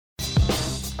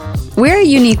We're a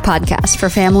unique podcast for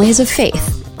families of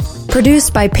faith.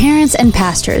 Produced by parents and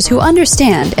pastors who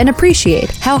understand and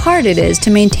appreciate how hard it is to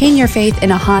maintain your faith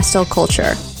in a hostile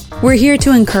culture. We're here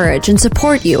to encourage and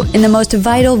support you in the most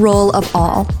vital role of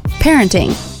all, parenting.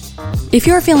 If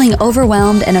you're feeling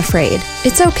overwhelmed and afraid,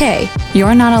 it's okay.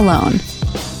 You're not alone.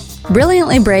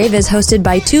 Brilliantly Brave is hosted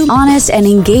by two honest and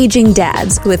engaging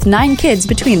dads with 9 kids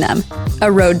between them. A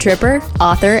road tripper,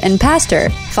 author, and pastor,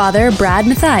 Father Brad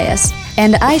Matthias,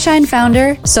 and iShine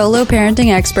founder, solo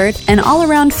parenting expert, and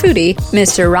all-around foodie,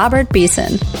 Mr. Robert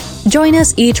Beeson. Join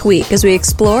us each week as we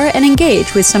explore and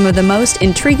engage with some of the most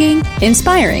intriguing,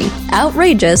 inspiring,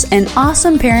 outrageous, and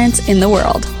awesome parents in the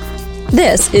world.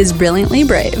 This is Brilliantly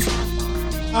Brave.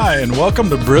 Hi, and welcome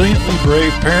to Brilliantly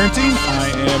Brave Parenting.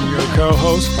 I am your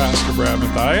co-host, Pastor Brad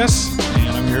Matthias, and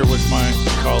I'm here with my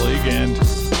colleague and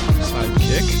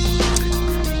sidekick.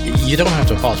 You don't have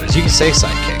to apologize. You can say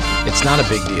sidekick. It's not a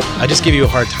big deal. I just give you a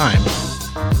hard time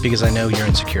because I know you're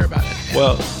insecure about it.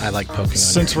 Well, I like poking on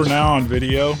since we're now on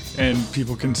video and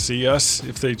people can see us,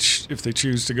 if they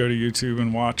choose to go to YouTube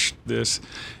and watch this,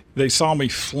 they saw me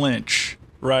flinch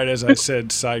right as I said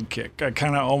sidekick. I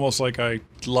kind of almost like I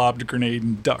lobbed a grenade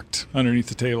and ducked underneath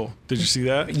the table. Did you see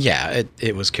that? Yeah,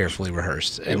 it was carefully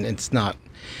rehearsed, and it's not.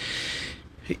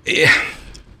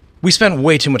 We spent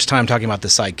way too much time talking about the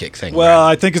sidekick thing. Well,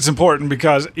 right? I think it's important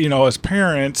because, as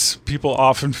parents, people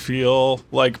often feel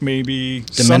like maybe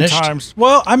diminished? Sometimes.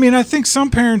 Well, I think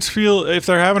some parents feel if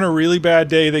they're having a really bad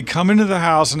day, they come into the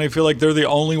house and they feel like they're the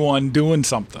only one doing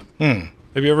something.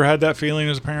 Have you ever had that feeling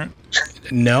as a parent?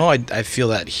 No, I feel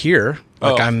that here.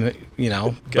 Like I'm,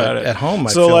 but at home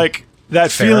I feel like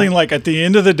that fair. feeling like at the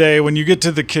end of the day when you get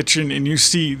to the kitchen and you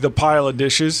see the pile of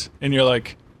dishes and you're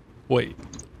like, wait,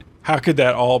 how could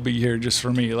that all be here just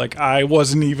for me? Like I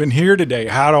wasn't even here today.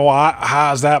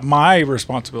 How's that my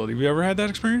responsibility? Have you ever had that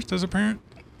experience as a parent?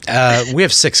 We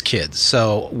have 6 kids,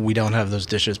 so we don't have those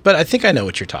dishes. But I think I know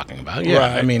what you're talking about.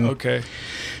 Yeah, Right. Okay.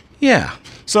 Yeah.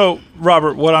 So,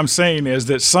 Robert, what I'm saying is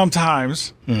that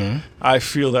sometimes I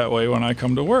feel that way when I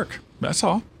come to work. That's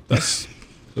all. That's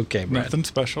okay, Brad. Nothing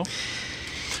special.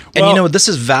 And this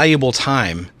is valuable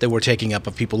time that we're taking up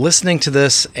of people listening to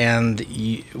this, and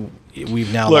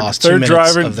we've now lost 2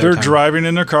 minutes of their time. Driving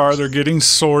in their car. They're getting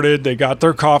sorted. They got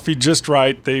their coffee just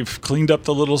right. They've cleaned up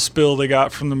the little spill they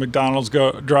got from the McDonald's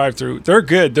drive-thru. They're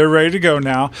good. They're ready to go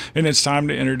now, and it's time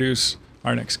to introduce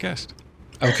our next guest.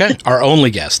 Okay, our only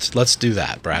guest. Let's do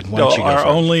that, Brad. Why don't you go our for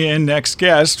only and next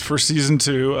guest for season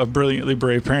 2 of Brilliantly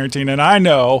Brave Parenting, and I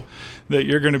know that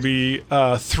you're going to be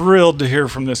thrilled to hear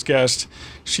from this guest.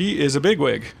 She is a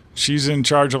bigwig. She's in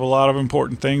charge of a lot of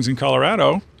important things in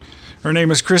Colorado. Her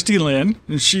name is Christy Lynn,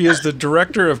 and she is the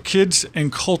Director of Kids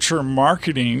and Culture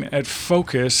Marketing at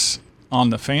Focus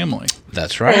on the Family.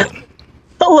 That's right.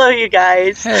 Hello, you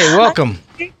guys. Hey, welcome.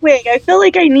 Wait, I feel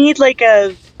like I need like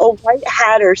a white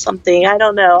hat or something. I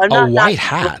don't know. A white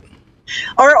hat?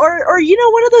 Or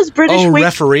one of those British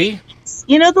referee?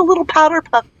 The little powder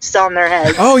puffs on their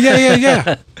heads. Oh,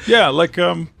 yeah.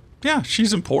 Yeah,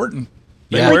 she's important.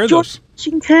 They wear those.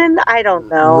 Washington? I don't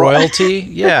know. Royalty?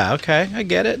 Yeah, okay. I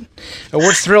get it.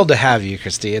 We're thrilled to have you,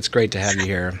 Christy. It's great to have you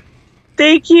here.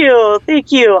 Thank you.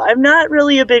 I'm not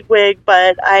really a big wig,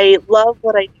 but I love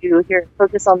what I do here at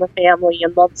Focus on the Family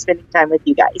and love spending time with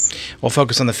you guys. Well,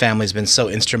 Focus on the Family has been so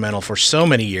instrumental for so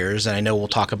many years, and I know we'll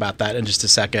talk about that in just a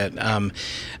second.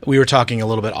 We were talking a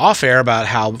little bit off air about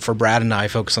how, for Brad and I,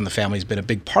 Focus on the Family has been a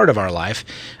big part of our life.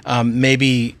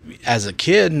 Maybe as a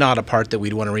kid, not a part that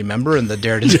we'd want to remember in the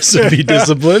Dare to Be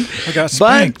Disciplined, I got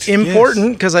spanked. But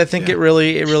important because I think it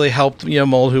really helped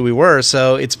mold who we were.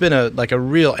 So it's been a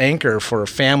real anchor for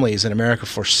families in America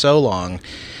for so long,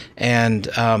 and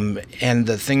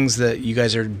the things that you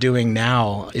guys are doing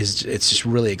now it's just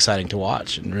really exciting to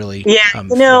watch and really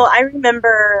I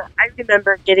remember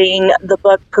getting the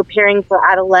book Preparing for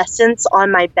Adolescence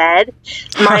on my bed.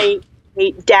 My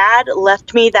dad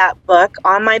left me that book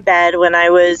on my bed when I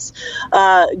was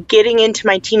getting into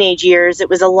my teenage years. It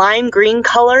was a lime green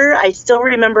color. I still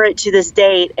remember it to this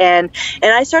date, and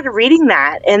I started reading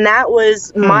that, and that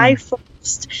was my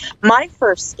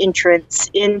first entrance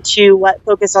into what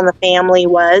Focus on the Family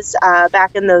was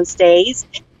back in those days.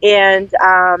 And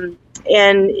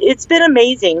it's been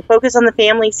amazing. Focus on the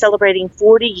Family celebrating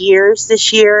 40 years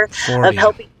this year of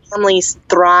helping families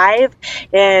thrive,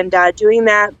 and doing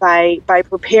that by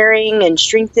preparing and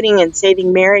strengthening and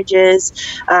saving marriages,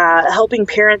 helping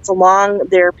parents along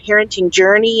their parenting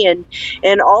journey,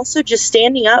 and also just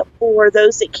standing up for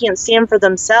those that can't stand for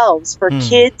themselves, for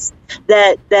kids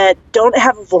that don't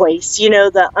have a voice,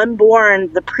 the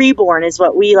unborn, the preborn is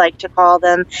what we like to call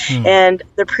them, and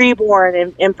the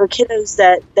preborn, and for kiddos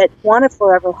that want a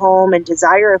forever home and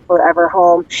desire a forever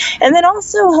home. And then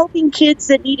also helping kids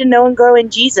that need to know and grow in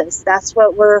Jesus. That's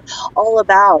what we're all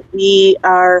about. We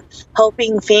are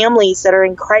helping families that are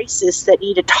in crisis that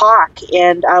need to talk,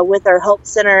 and with our Help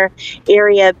Center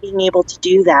area being able to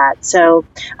do that. So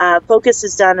Focus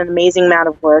has done an amazing amount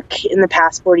of work in the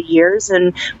past 40 years,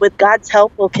 and with God's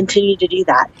help, we'll continue to do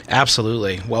that.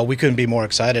 Absolutely. Well, we couldn't be more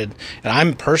excited, and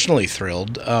I'm personally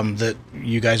thrilled that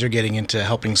you guys are getting into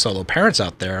helping solo parents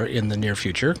out there in the near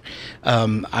future.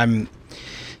 I'm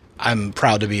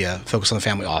proud to be a Focus on the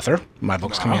Family author. My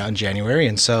book's coming out in January,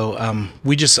 and so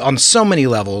we just, on so many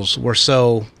levels, we're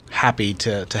so happy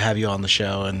to have you on the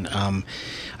show. And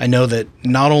I know that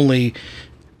not only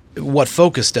what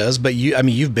Focus does, but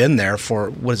you've been there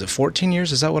for, 14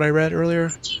 years? Is that what I read earlier?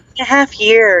 2.5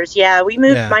 years. Yeah, we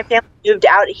moved. Yeah. My family moved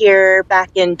out here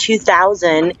back in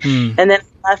 2000, and then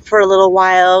left for a little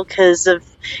while because of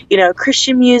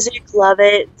Christian music. Love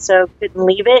it, so couldn't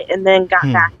leave it, and then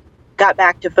got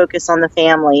back to Focus on the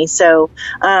Family. So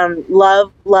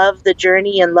love the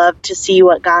journey, and love to see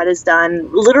what God has done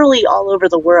literally all over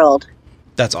the world.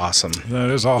 That's awesome. That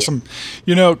is awesome.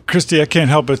 Christy, I can't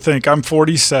help but think I'm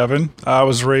 47. I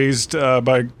was raised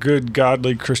by good,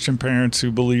 godly Christian parents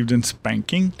who believed in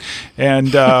spanking, and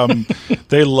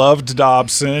they loved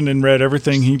Dobson and read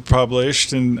everything he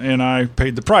published, and I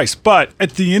paid the price. But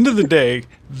at the end of the day,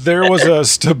 there was a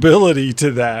stability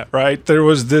to that, right? There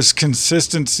was this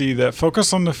consistency that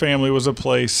Focus on the Family was a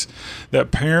place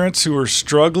that parents who were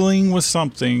struggling with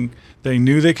something, they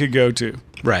knew they could go to.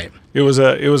 Right. It was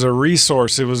a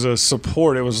resource. It was a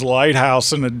support. It was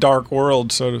lighthouse in a dark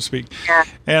world, so to speak. Yeah.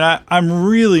 And I'm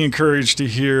really encouraged to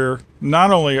hear,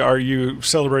 not only are you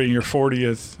celebrating your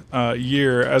 40th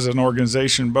year as an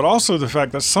organization, but also the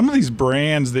fact that some of these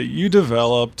brands that you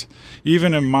developed,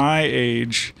 even in my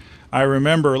age, I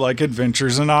remember, like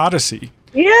Adventures in Odyssey.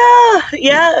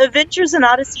 Yeah. Adventures in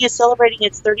Odyssey is celebrating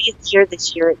its 30th year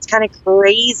this year. It's kind of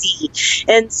crazy.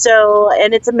 And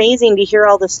it's amazing to hear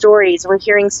all the stories. We're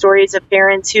hearing stories of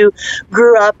parents who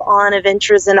grew up on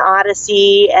Adventures in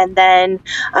Odyssey, and then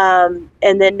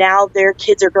now their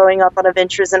kids are growing up on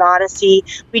Adventures in Odyssey.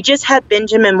 We just had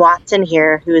Benjamin Watson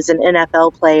here, who is an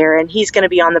NFL player, and he's going to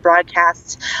be on the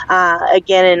broadcast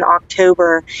again in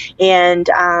October. And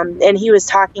he was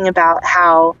talking about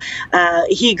how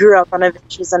he grew up on Adventures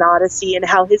in Odyssey, and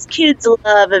how his kids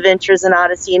love Adventures in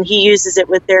Odyssey, and he uses it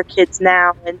with their kids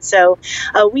now. And so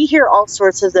we hear all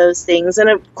sorts of those things. And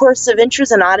of course,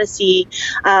 Adventures in Odyssey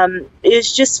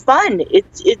is just fun.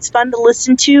 It's fun to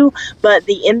listen to, but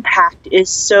the impact is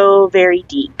so very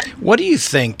deep. What do you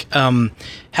think,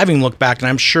 having looked back, and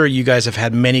I'm sure you guys have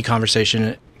had many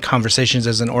conversations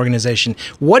as an organization,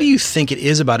 what do you think it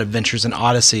is about Adventures in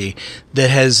Odyssey that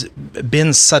has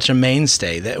been such a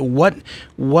mainstay? That what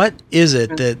is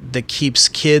it that keeps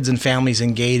kids and families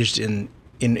engaged in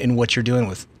what you're doing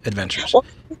with Adventures? Well,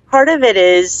 part of it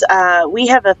is we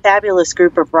have a fabulous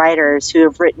group of writers who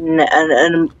have written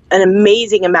an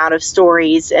amazing amount of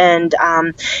stories, and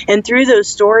through those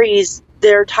stories,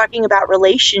 they're talking about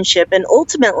relationship, and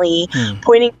ultimately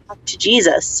pointing back to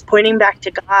Jesus, pointing back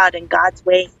to God and God's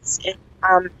ways.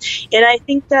 And I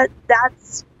think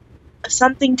that's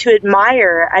something to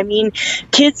admire. I mean,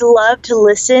 kids love to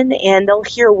listen, and they'll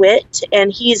hear Whit,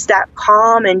 and he's that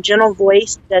calm and gentle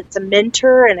voice that's a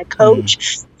mentor and a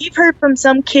coach. We've heard from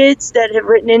some kids that have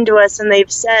written into us, and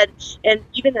they've said, and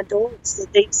even adults,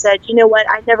 that they've said, you know what,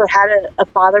 I never had a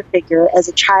father figure as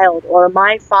a child, or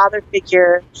my father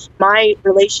figure, my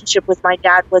relationship with my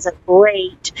dad wasn't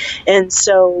great, and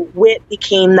so Whit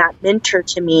became that mentor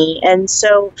to me. And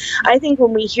so I think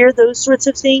when we hear those sorts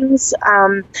of things,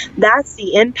 that's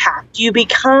the impact. You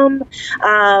become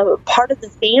part of the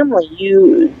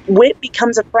family. Whit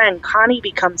becomes a friend, Connie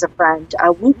becomes a friend,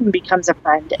 Wooten becomes a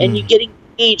friend, and you get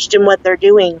engaged in what they're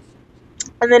doing.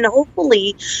 And then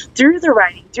hopefully through the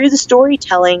writing, through the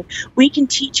storytelling, we can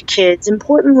teach kids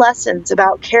important lessons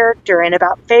about character and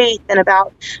about faith and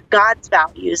about God's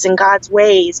values and God's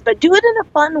ways, but do it in a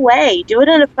fun way. Do it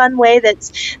in a fun way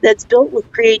that's built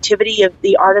with creativity of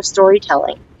the art of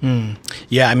storytelling.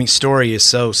 Yeah, I mean, story is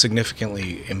so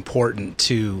significantly important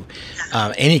to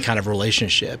any kind of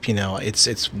relationship.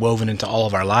 It's woven into all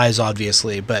of our lives,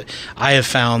 obviously. But I have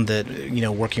found that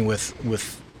working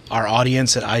with our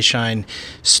audience at iShine,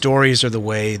 stories are the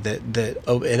way that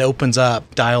it opens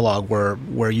up dialogue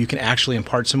where you can actually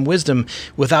impart some wisdom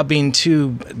without being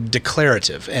too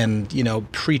declarative and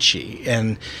preachy.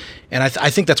 And I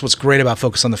think that's what's great about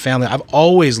Focus on the Family. I've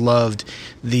always loved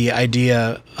the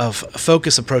idea of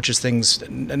Focus approaches things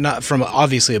not from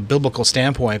obviously a biblical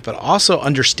standpoint, but also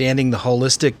understanding the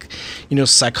holistic,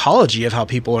 psychology of how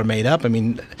people are made up. I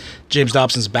mean, James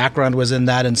Dobson's background was in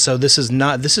that, and so this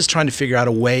is trying to figure out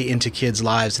a way into kids'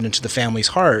 lives and into the family's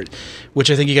heart,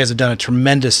 which I think you guys have done a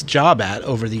tremendous job at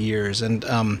over the years, and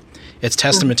it's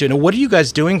testament to it. And what are you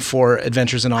guys doing for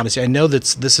Adventures in Odyssey? I know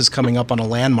that this is coming up on a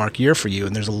landmark year for you,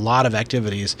 and there's a lot of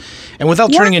activities. And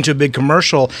without turning into a big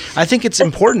commercial, I think it's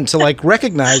important to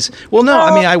recognize. Well,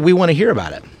 no, we want to hear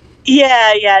about it.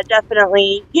 Yeah,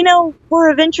 definitely. For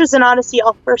Adventures in Odyssey,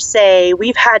 I'll first say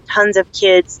we've had tons of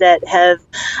kids that have,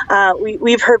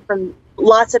 we've heard from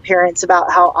lots of parents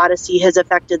about how Odyssey has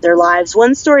affected their lives.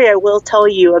 One story I will tell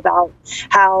you about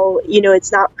how,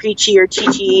 it's not preachy or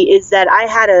teachy is that I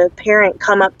had a parent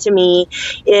come up to me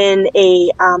in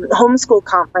a homeschool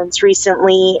conference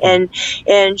recently, and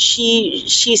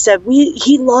she said,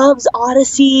 he loves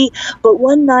Odyssey, but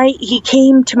one night he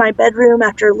came to my bedroom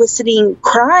after listening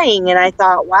crying, and I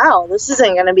thought, wow, this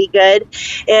isn't going to be good.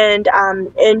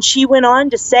 And she went on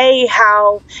to say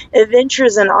how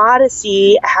Adventures in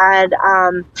Odyssey had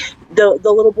the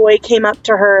little boy came up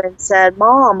to her and said,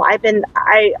 "Mom, I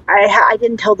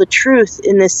didn't tell the truth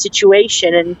in this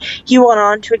situation." And he went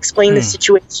on to explain the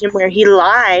situation where he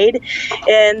lied.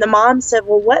 And the mom said,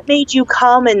 "Well, what made you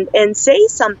come and say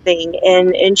something?"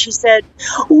 And she said,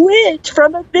 "Wit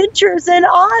from Adventures in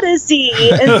Odyssey."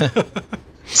 And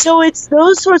so it's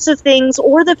those sorts of things,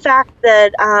 or the fact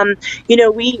that,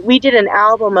 we did an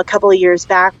album a couple of years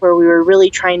back where we were really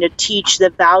trying to teach the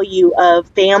value of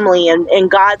family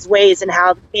and God's ways and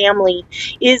how the family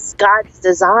is God's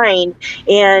design.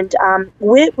 And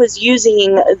Wit was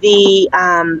using the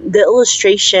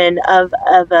illustration of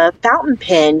a fountain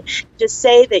pen to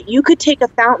say that you could take a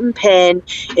fountain pen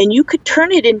and you could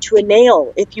turn it into a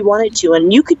nail if you wanted to,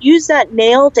 and you could use that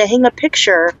nail to hang a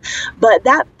picture, but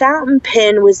that fountain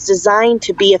pen was designed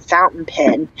to be a fountain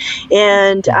pen.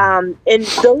 And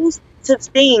those of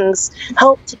things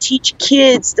help to teach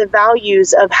kids the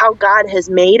values of how God has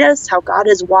made us, how God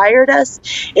has wired us,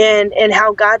 and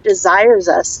how God desires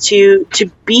us to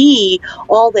be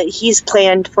all that He's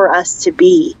planned for us to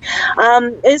be.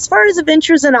 As far as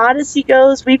Adventures in Odyssey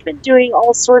goes, we've been doing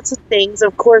all sorts of things.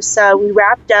 Of course, we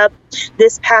wrapped up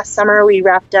this past summer,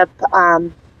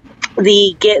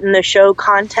 the Get in the Show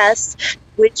contest,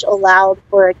 which allowed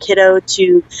for a kiddo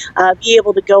to be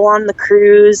able to go on the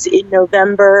cruise in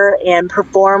November and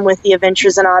perform with the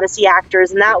Adventures in Odyssey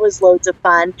actors, and that was loads of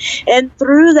fun. And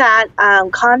through that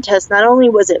contest, not only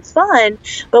was it fun,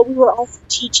 but we were also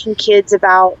teaching kids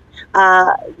about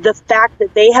the fact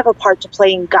that they have a part to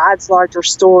play in God's larger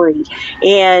story.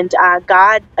 And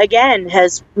God, again,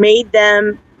 has made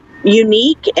them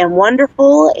unique and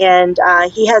wonderful, and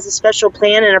He has a special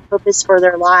plan and a purpose for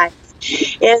their lives.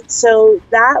 And so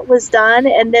that was done,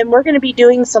 and then we're going to be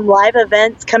doing some live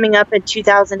events coming up in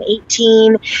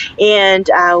 2018, and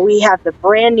we have the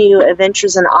brand new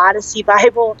Adventures in Odyssey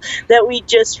Bible that we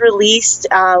just released,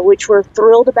 which we're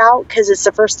thrilled about because it's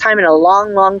the first time in a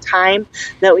long, long time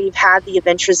that we've had the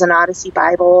Adventures in Odyssey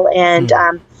Bible, and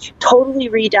totally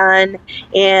redone,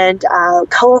 and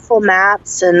colorful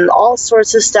maps and all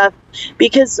sorts of stuff,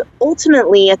 because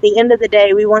ultimately at the end of the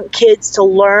day we want kids to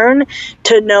learn,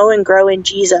 to know, and grow in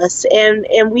Jesus.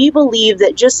 And we believe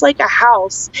that just like a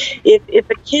house, if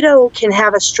a kiddo can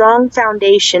have a strong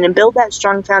foundation and build that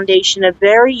strong foundation at a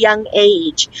very young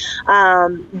age,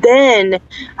 then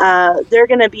they're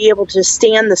going to be able to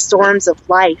stand the storms of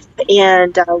life.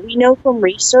 And we know from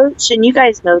research, and you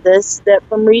guys know this, that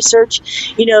from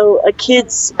research, a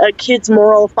kid's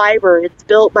moral fiber, it's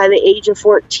built by the age of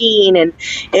 14,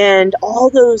 and all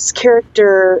those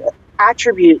character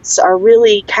attributes are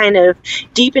really kind of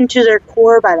deep into their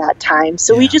core by that time.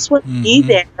 So we just want to be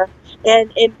there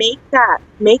and make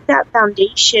that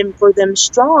foundation for them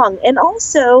strong, and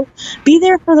also be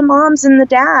there for the moms and the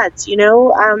dads.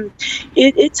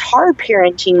 It's hard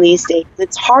parenting these days.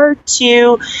 It's hard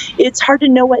to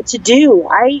know what to do.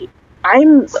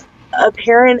 I'm a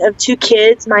parent of two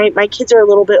kids. My kids are a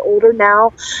little bit older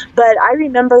now, but I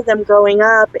remember them growing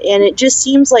up, and it just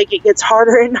seems like it gets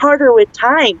harder and harder with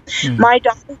time. My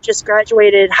daughter just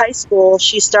graduated high school.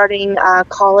 She's starting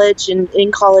college and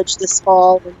in college this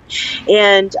fall.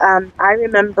 And I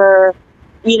remember,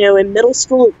 in middle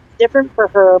school, it's different for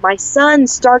her. My son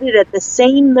started at the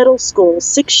same middle school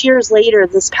 6 years later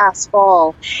this past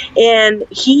fall, and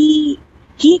he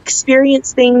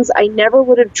experienced things I never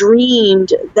would have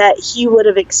dreamed that he would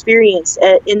have experienced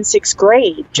in sixth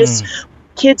grade. Just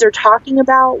kids are talking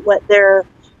about what they're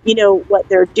what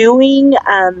they're doing,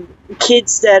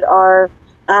 kids that are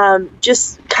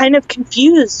just kind of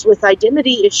confused with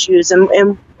identity issues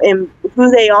and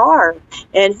who they are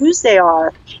and whose they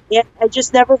are. And I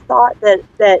just never thought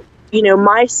that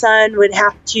my son would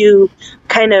have to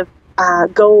kind of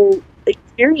go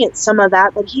experience some of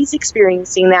that, but he's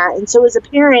experiencing that. And so as a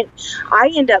parent,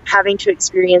 I end up having to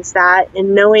experience that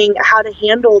and knowing how to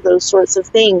handle those sorts of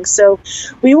things. So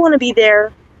we want to be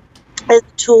there as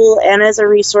a tool and as a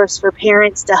resource for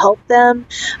parents to help them,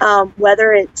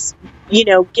 whether it's,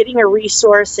 getting a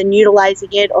resource and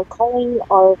utilizing it, or calling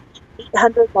our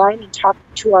 800 line and talking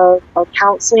to our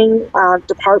counseling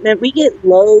department. We get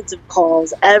loads of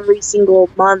calls every single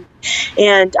month,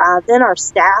 and then our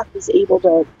staff is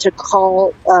able to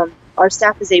call. Our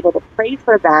staff is able to pray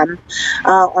for them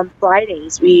on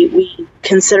Fridays. We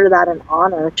consider that an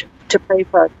honor to pray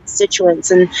for our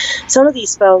constituents. And some of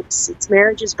these folks, it's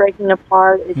marriages breaking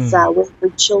apart, it's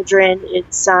with children,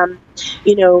 it's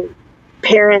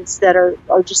parents that are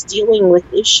just dealing with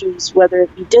issues, whether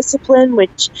it be discipline,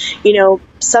 which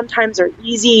sometimes are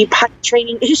easy potty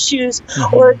training issues,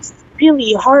 or it's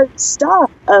really hard stuff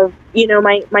of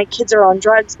my kids are on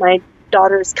drugs, my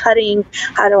daughter's cutting,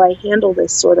 how do I handle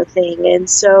this sort of thing? And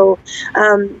so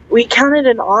we count it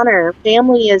an honor.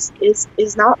 Family is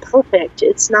not perfect.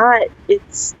 It's not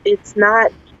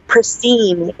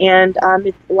pristine, and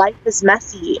life is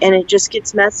messy, and it just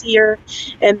gets messier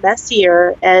and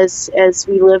messier as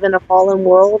we live in a fallen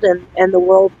world, and the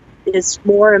world is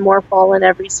more and more fallen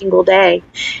every single day.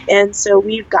 And so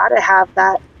we've got to have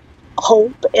that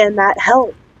hope and that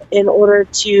help in order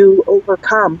to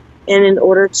overcome and in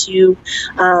order to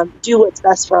do what's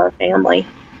best for our family.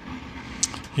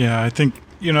 Yeah, I think,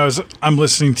 as I'm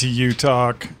listening to you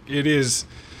talk, it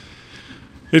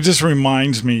just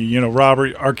reminds me,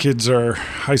 Robert, our kids are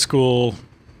high school,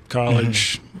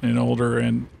 college, and older,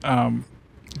 and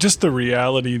just the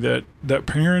reality that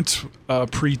parents,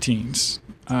 preteens,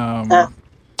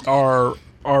 are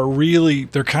really,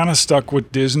 they're kind of stuck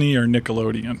with Disney or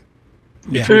Nickelodeon.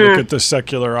 If you look at the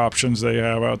secular options they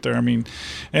have out there. I mean,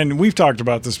 and we've talked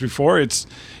about this before. It's,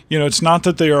 it's not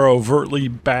that they are overtly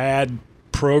bad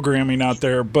programming out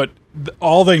there, but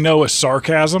all they know is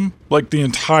sarcasm. Like the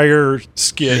entire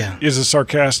skit is a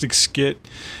sarcastic skit,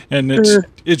 and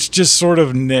it's just sort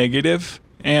of negative,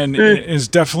 and is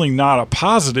definitely not a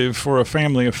positive for a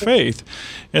family of faith.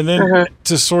 And then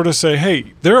to sort of say,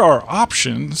 hey, there are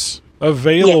options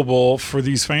available for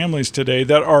these families today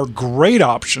that are great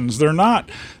options.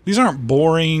 These aren't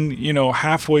boring,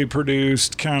 halfway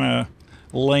produced kind of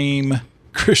lame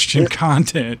Christian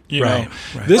content, Right.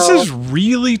 This is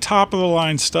really top of the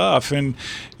line stuff. And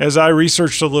as I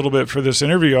researched a little bit for this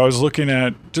interview, I was looking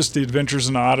at just the Adventures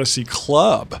in Odyssey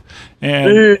Club,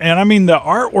 and I mean the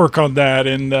artwork on that,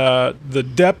 and the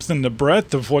depth and the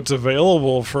breadth of what's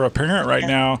available for a parent right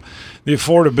now, the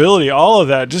affordability, all of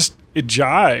that, just it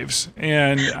jives.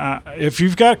 And if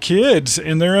you've got kids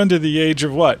and they're under the age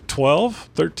of 12,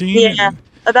 13? Yeah.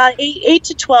 About 8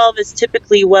 to 12 is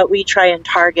typically what we try and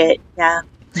target. Yeah.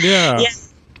 Yeah.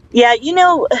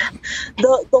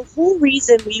 The whole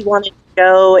reason we wanted to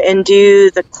go and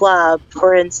do the club,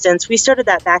 for instance, we started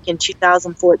that back in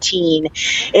 2014.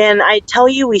 And I tell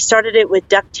you, we started it with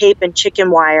duct tape and chicken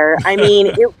wire. I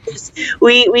mean,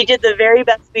 we did the very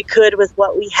best we could with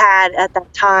what we had at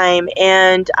that time.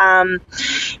 And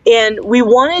we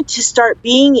wanted to start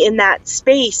being in that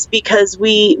space because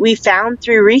we found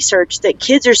through research that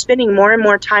kids are spending more and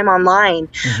more time online.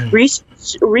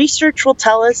 Research will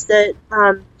tell us that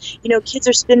kids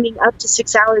are spending up to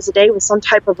 6 hours a day with some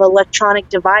type of electronic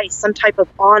device, some type of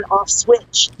on-off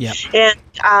switch. Yep.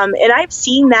 And I've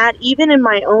seen that even in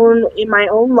my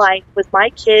own life with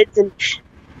my kids, and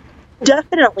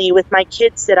definitely with my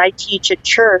kids that I teach at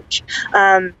church.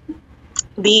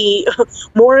 The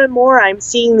more and more I'm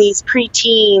seeing these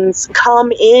preteens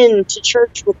come in to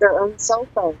church with their own cell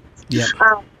phones. Yep.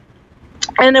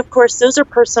 And of course, those are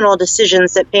personal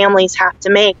decisions that families have to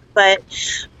make, but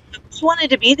we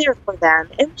wanted to be there for them,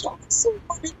 and we also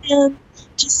wanted them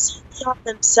to see beyond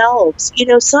themselves.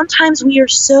 Sometimes we are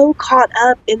so caught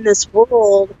up in this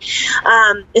world,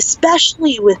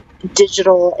 especially with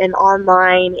digital and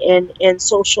online and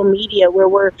social media, where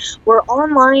we're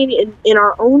online in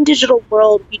our own digital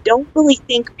world. We don't really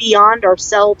think beyond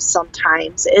ourselves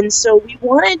sometimes. And so we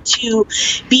wanted to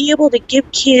be able to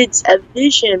give kids a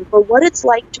vision for what it's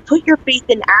like to put your faith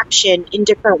in action in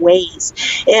different ways,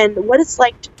 and what it's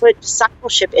like to put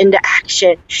discipleship into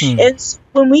action. And so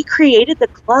when we created the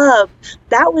club,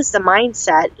 that was the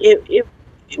mindset.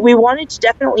 We wanted to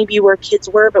definitely be where kids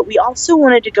were, but we also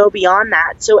wanted to go beyond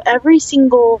that. So every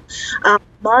single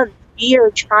month, we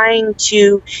are trying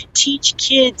to teach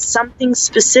kids something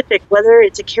specific, whether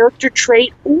it's a character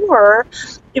trait or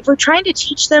if we're trying to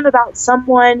teach them about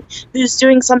someone who's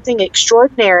doing something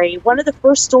extraordinary. One of the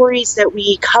first stories that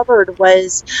we covered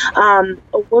was a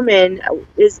woman,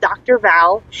 is Dr.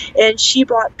 Val, and she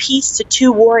brought peace to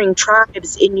 2 warring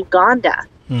tribes in Uganda.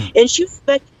 And she was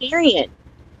a veterinarian.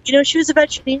 You know, she was a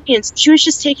veterinarian. So she was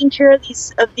just taking care of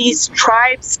these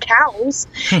tribes' cows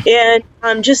and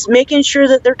just making sure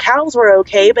that their cows were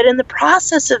okay. But in the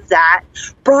process of that,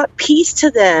 brought peace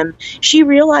to them. She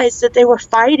realized that they were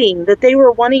fighting, that they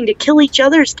were wanting to kill each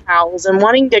other's cows and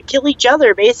wanting to kill each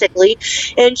other, basically.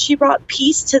 And she brought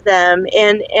peace to them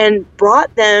and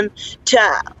brought them to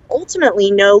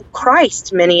ultimately know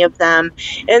Christ, many of them.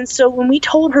 And so when we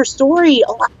told her story,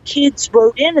 a lot of kids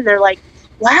wrote in and they're like,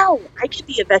 wow, I could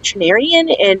be a veterinarian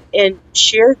and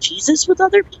share Jesus with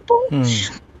other people.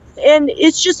 And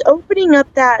it's just opening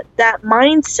up that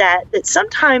mindset that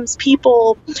sometimes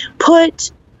people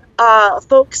put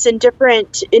folks in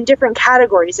different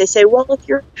categories. They say, well, if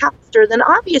you're a pastor, then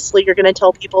obviously you're going to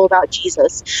tell people about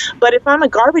Jesus. But if I'm a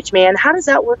garbage man, how does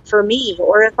that work for me?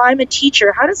 Or if I'm a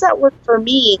teacher, how does that work for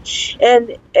me?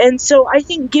 And so I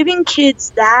think giving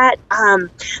kids that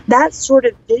sort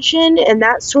of vision and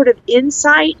that sort of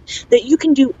insight that you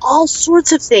can do all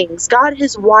sorts of things. God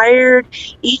has wired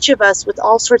each of us with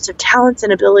all sorts of talents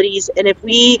and abilities. And if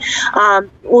we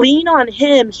lean on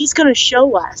Him, He's going to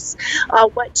show us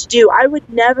what to do. I would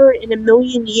never in a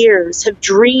million years have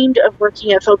dreamed of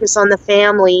working at Focus on the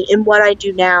Family in what I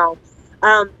do now.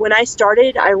 When I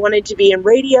started, I wanted to be in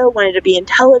radio, wanted to be in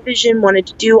television, wanted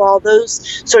to do all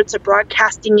those sorts of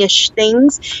broadcasting-ish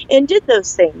things, and did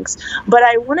those things. But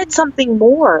I wanted something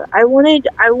more. I wanted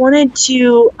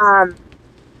to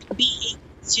be able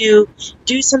to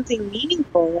do something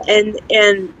meaningful,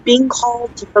 and being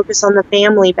called to Focus on the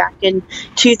Family back in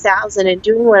 2000 and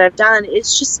doing what I've done,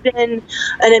 it's just been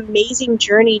an amazing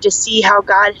journey to see how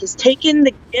God has taken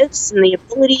the gifts and the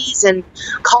abilities and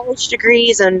college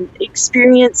degrees and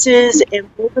experiences and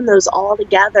woven those all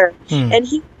together. And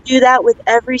He do that with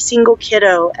every single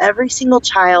kiddo, every single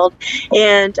child,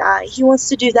 and He wants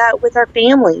to do that with our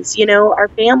families. You know, our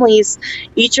families,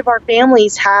 each of our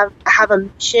families have a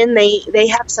mission. They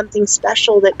have something special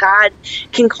that God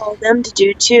can call them to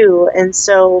do too. And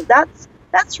so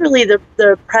that's really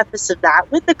the preface of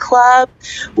that. With the club,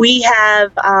 we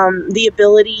have the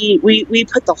ability, we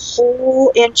put the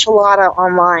whole enchilada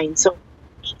online, so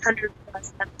 800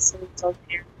 plus episodes on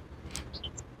there.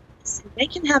 They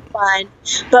can have fun,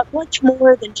 but much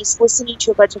more than just listening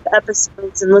to a bunch of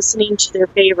episodes and listening to their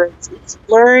favorites. It's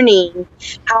learning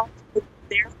how to put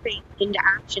their faith into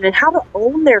action and how to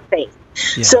own their faith,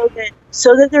 so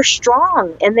that they're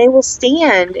strong and they will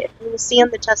stand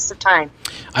the test of time.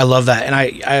 I love that, and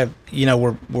I you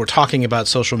know, we're talking about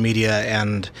social media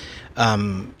and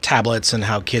tablets and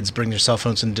how kids bring their cell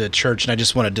phones into church. And I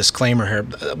just want a disclaimer here.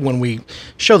 When we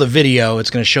show the video,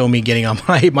 it's going to show me getting on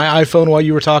my iPhone while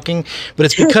you were talking, but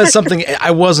it's because something,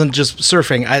 I wasn't just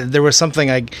surfing. There was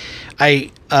something I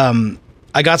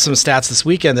got some stats this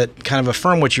weekend that kind of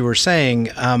affirm what you were saying.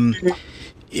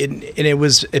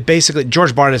 It basically,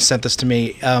 George Barnes sent this to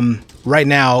me. Right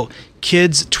now,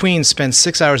 tweens spend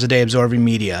 6 hours a day absorbing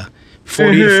media,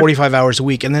 40 to 45 hours a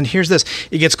week. And then here's this.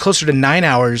 It gets closer to 9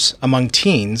 hours among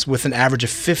teens with an average of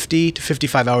 50 to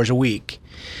 55 hours a week.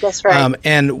 That's right.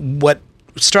 And what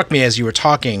struck me as you were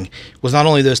talking was not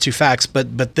only those two facts,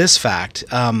 but this fact,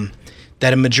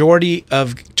 that a majority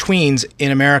of tweens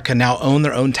in America now own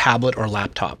their own tablet or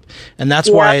laptop. And that's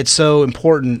why it's so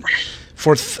important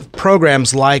for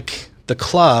programs like the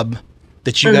club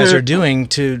that you guys are doing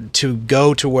to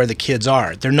go to where the kids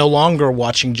are. They're no longer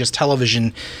watching just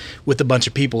television with a bunch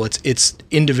of people. It's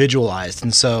individualized,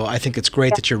 and so I think it's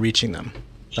great that you're reaching them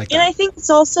like that. And I think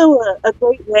it's also a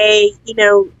great way. You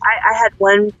know, I had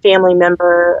one family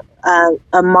member,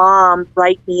 a mom,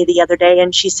 write me the other day,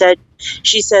 and she said,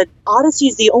 Odyssey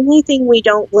is the only thing we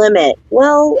don't limit.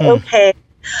 Well, okay.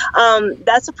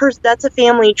 That's a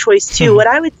family choice too. What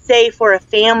I would say for a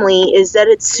family is that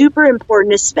it's super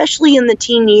important, especially in the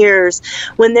teen years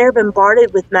when they're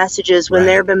bombarded with messages, when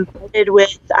they're bombarded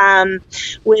with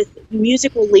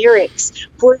musical lyrics,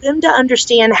 for them to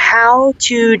understand how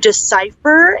to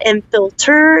decipher and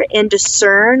filter and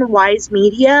discern wise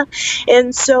media.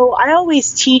 And so I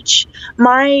always teach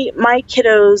my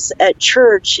kiddos at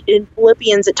church in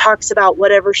Philippians. It talks about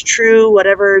whatever's true,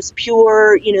 whatever's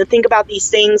pure, you know, think about these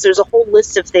things. There's a whole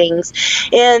list of things.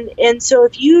 And so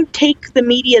if you take the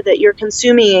media that you're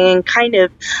consuming and kind of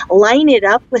line it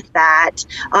up with that,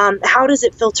 how does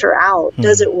it filter out?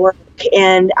 Does it work?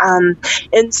 And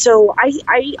so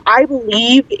I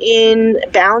believe in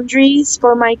boundaries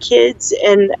for my kids,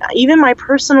 and even my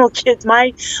personal kids.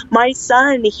 My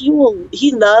son, he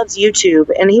loves YouTube,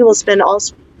 and he will spend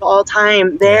all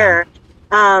time there.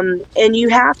 And you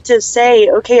have to say,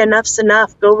 okay, enough's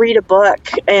enough. Go read a book,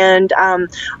 and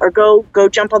or go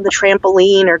jump on the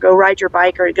trampoline, or go ride your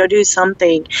bike, or go do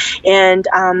something. And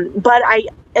but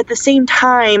at the same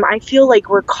time, I feel like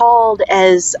we're called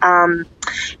as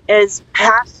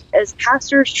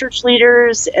pastors, church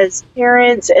leaders, as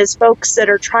parents, as folks that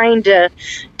are trying to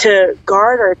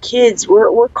guard our kids.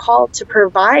 We're called to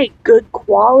provide good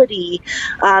quality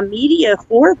media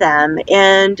for them,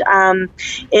 and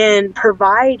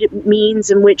provide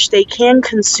means in which they can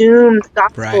consume the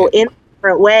gospel in a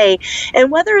different way.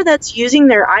 And whether that's using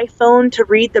their iPhone to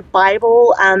read the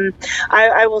Bible,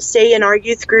 I will say in our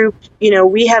youth group,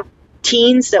 we have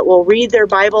teens that will read their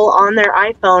Bible on their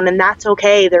iPhone, and that's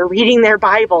okay. They're reading their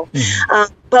Bible.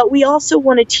 But we also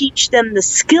want to teach them the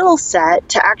skill set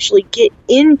to actually get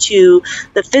into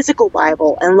the physical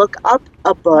Bible and look up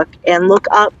a book and look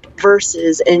up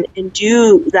verses and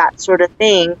do that sort of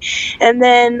thing. And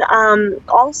then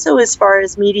also, as far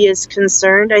as media is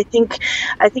concerned, I think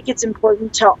it's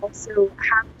important to also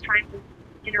have time to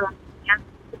interact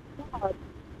with the club.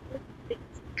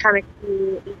 Kind of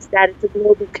cool is that it's a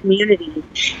global community,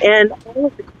 and all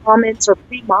of the comments are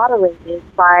pre-moderated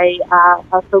by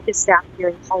our focus staff here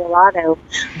in Colorado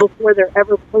before they're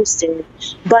ever posted.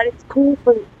 But it's cool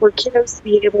for kiddos to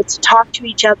be able to talk to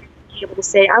each other, be able to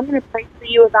say, I'm going to pray for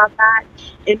you about that,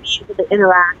 and be able to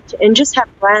interact and just have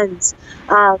friends.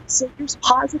 So there's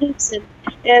positives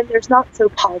and there's not so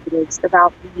positives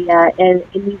about media, and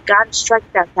you've got to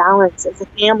strike that balance as a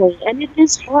family, and it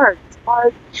is hard.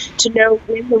 Hard to know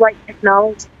when the right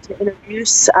technology to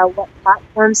introduce, what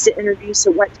platforms to introduce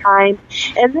at what time,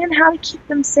 and then how to keep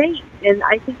them safe. And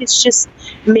I think it's just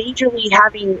majorly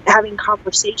having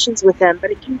conversations with them.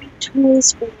 But it can be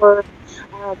tools for.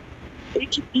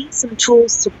 It can be some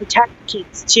tools to protect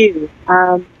kids too.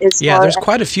 There's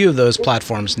quite a few of those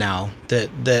platforms now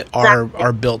that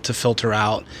are built to filter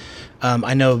out.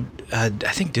 I know. I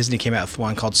think Disney came out with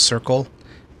one called Circle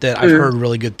that I've heard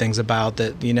really good things about,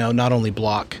 that, not only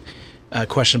block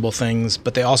questionable things,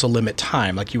 but they also limit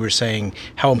time. Like you were saying,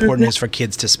 how important it is for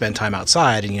kids to spend time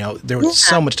outside. And, there was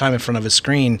so much time in front of a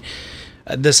screen.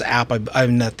 This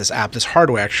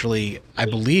hardware actually, I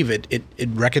believe it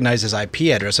recognizes IP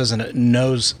addresses, and it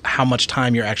knows how much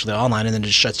time you're actually online, and then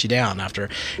just shuts you down after.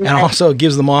 And also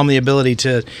gives the mom the ability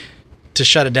to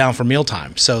shut it down for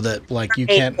mealtime, so that you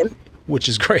can't, which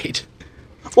is great.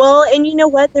 Well, and you know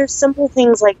what? There's simple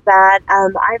things like that.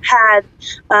 I've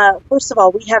had, first of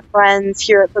all, we have friends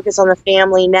here at Focus on the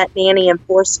Family, Net Nanny and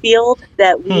Forcefield,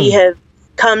 that we have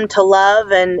come to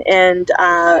love and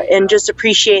just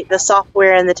appreciate the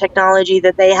software and the technology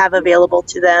that they have available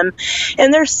to them.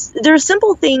 And there's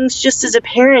simple things just as a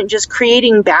parent, just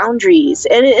creating boundaries,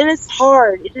 and it's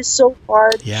hard. It is so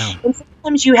hard. Yeah. And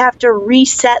sometimes you have to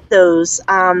reset those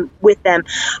with them.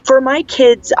 For my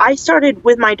kids, I started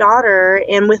with my daughter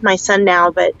and with my son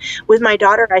now, but with my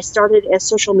daughter, I started a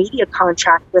social media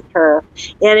contract with her,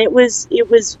 and it was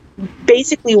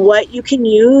basically what you can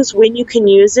use, when you can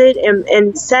use it,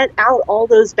 and set out all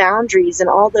those boundaries and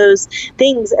all those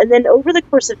things. And then over the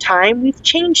course of time, we've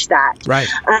changed that. Right.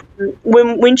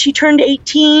 When she turned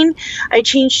 18, I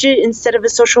changed it. Instead of a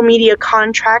social media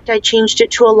contract, I changed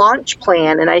it to a launch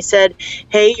plan. And I said,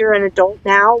 hey, you're an adult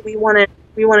now. We want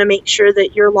to make sure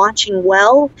that you're launching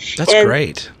well. That's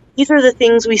great. These are the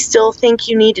things we still think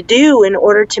you need to do in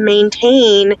order to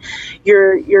maintain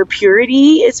your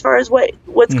purity as far as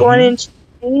what's going into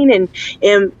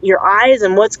and your eyes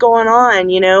and what's going on,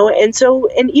 And so,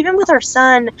 and even with our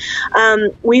son,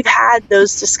 we've had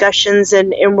those discussions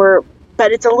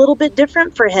but it's a little bit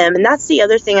different for him. And that's the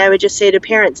other thing I would just say to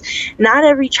parents. Not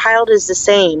every child is the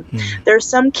same. There's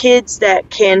some kids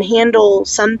that can handle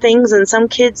some things and some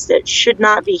kids that should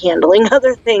not be handling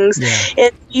other things. Yeah,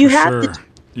 and you have to.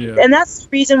 Yeah. And that's the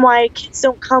reason why kids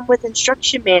don't come with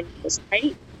instruction manuals,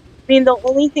 right? I mean, the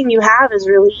only thing you have is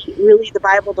really the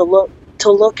Bible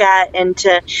to look at and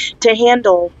to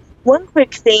handle. One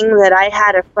quick thing that I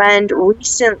had a friend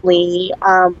recently,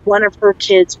 one of her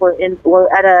kids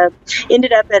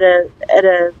ended up at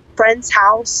a friend's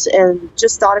house and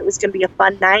just thought it was going to be a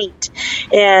fun night,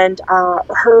 and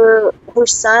her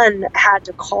son had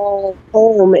to call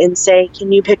home and say,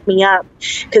 can you pick me up,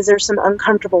 because there's some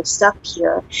uncomfortable stuff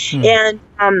here. And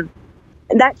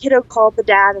that kiddo called the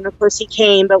dad, and of course he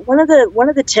came. But one of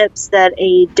the tips that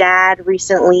a dad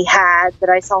recently had that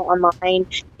I saw online,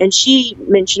 and she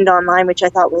mentioned online, which I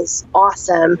thought was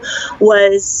awesome,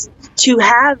 was to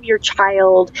have your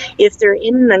child, if they're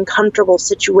in an uncomfortable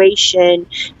situation,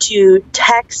 to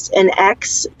text an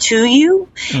ex to you,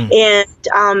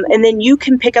 and then you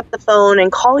can pick up the phone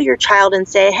and call your child and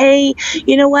say, hey,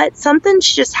 you know what, something's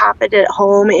just happened at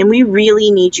home and we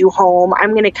really need you home.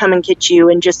 I'm going to come and get you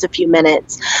in just a few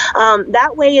minutes.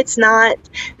 That way it's not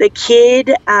the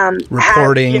kid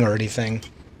reporting or anything.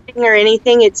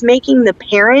 It's making the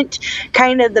parent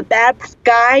kind of the bad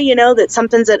guy, that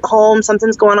something's at home,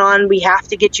 something's going on, we have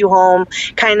to get you home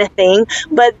kind of thing.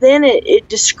 But then it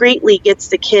discreetly gets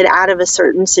the kid out of a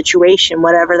certain situation,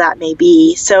 whatever that may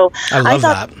be. So I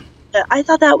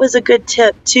thought that was a good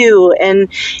tip too. And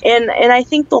I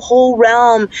think the whole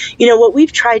realm, what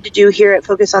we've tried to do here at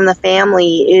Focus on the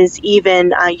Family is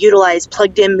even utilize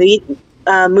plugged-in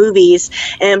movies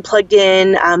and plugged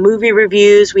in movie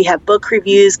reviews. We have book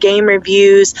reviews, game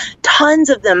reviews, tons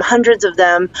of them, hundreds of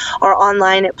them are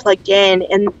online at Plugged In,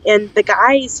 and the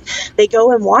guys, they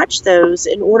go and watch those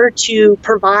in order to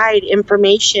provide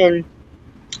information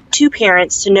to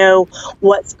parents to know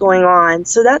what's going on.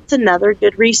 So that's another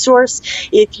good resource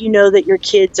if you know that your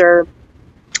kids are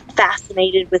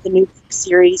fascinated with a new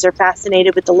series or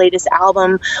fascinated with the latest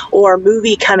album or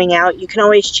movie coming out. You can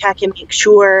always check and make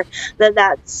sure that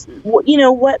that's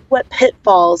what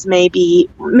pitfalls may be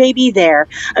there.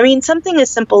 I mean, something as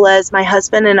simple as my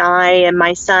husband and I and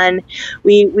my son,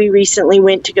 we recently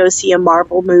went to go see a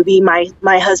Marvel movie. My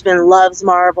husband loves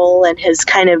Marvel and has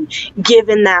kind of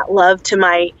given that love to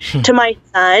my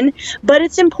son, but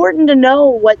it's important to know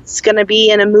what's going to be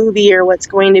in a movie or what's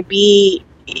going to be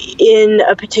in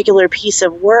a particular piece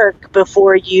of work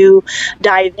before you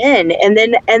dive in, and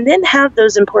then have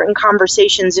those important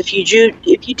conversations. If you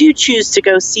do choose to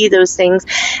go see those things,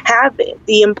 have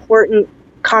the important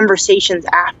conversations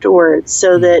afterwards,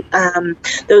 so that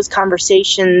those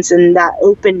conversations and that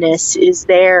openness is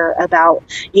there about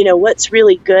what's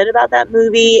really good about that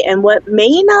movie and what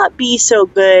may not be so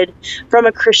good from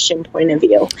a Christian point of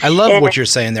view. I love what you're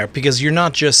saying there, because you're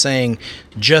not just saying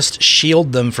just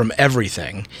shield them from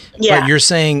everything, but you're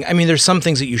saying, I mean, there's some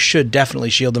things that you should definitely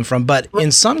shield them from, but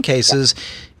in some cases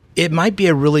it might be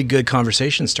a really good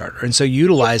conversation starter. And so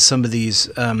utilize some of these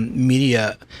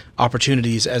media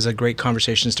opportunities as a great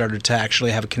conversation starter to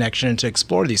actually have a connection and to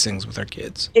explore these things with our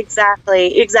kids.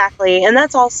 Exactly. And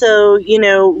that's also,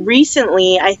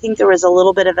 recently, I think there was a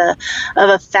little bit of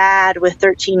a fad with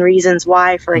 13 Reasons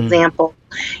Why, for example.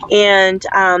 And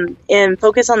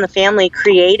Focus on the Family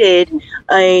created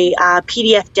a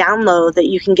PDF download that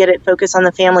you can get at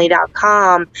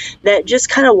focusonthefamily.com that just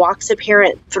kind of walks a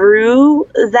parent through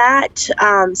that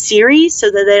series, so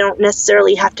that they don't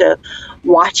necessarily have to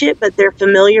watch it, but they're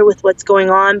familiar with what's going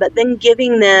on, but then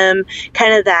giving them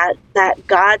kind of that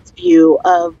God's view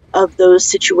of those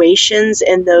situations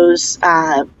and those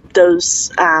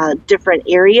different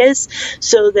areas,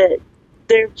 so that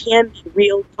there can be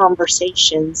real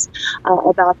conversations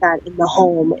about that in the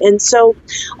home. And so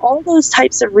all those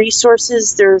types of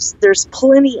resources, there's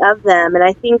plenty of them. And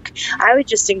I think I would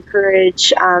just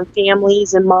encourage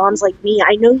families and moms like me.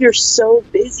 I know you're so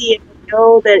busy and I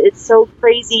know that it's so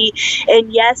crazy.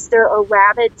 And yes, there are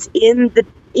rabbits in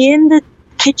the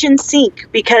kitchen sink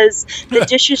because the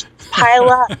dishes pile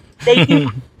up. They do.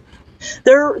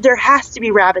 There has to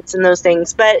be rabbits in those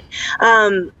things, but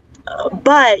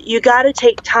you got to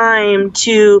take time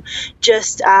to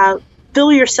just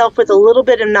fill yourself with a little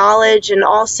bit of knowledge, and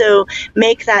also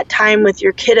make that time with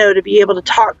your kiddo to be able to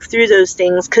talk through those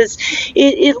things, because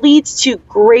it leads to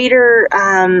greater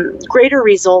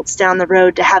results down the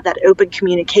road, to have that open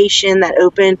communication, that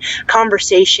open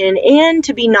conversation, and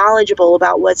to be knowledgeable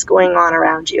about what's going on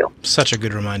around you. Such a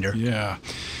good reminder. Yeah.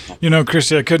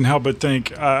 Christy, I couldn't help but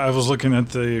think, I was looking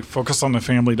at the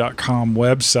focusonthefamily.com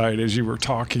website as you were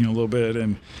talking a little bit.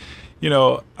 And,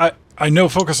 I know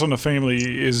Focus on the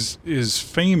Family is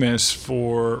famous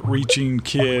for reaching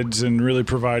kids and really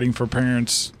providing for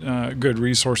parents good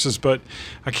resources. But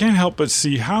I can't help but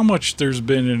see how much there's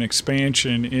been an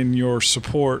expansion in your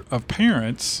support of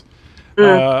parents,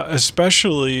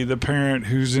 especially the parent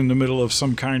who's in the middle of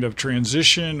some kind of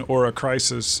transition or a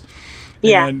crisis.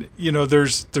 Yeah. And,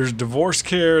 there's divorce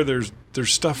care, there's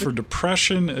stuff for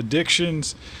depression,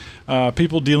 addictions,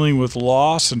 people dealing with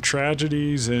loss and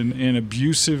tragedies and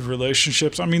abusive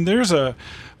relationships. I mean, there's a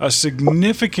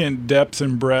significant depth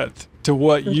and breadth to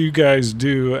what you guys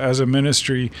do as a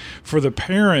ministry for the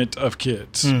parent of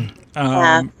kids.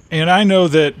 And I know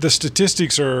that the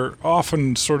statistics are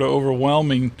often sort of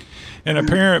overwhelming, and a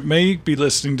parent may be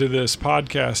listening to this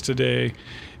podcast today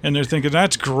and they're thinking,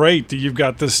 that's great that you've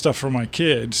got this stuff for my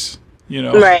kids,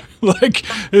 Right. Like,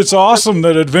 it's awesome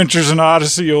that Adventures in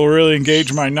Odyssey will really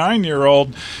engage my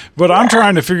 9-year-old, but I'm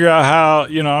trying to figure out how,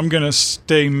 I'm going to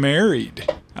stay married.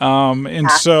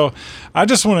 So I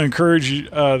just want to encourage you,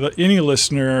 any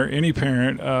listener, any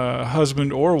parent,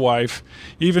 husband or wife,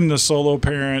 even the solo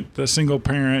parent, the single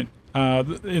parent,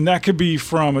 and that could be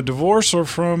from a divorce or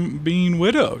from being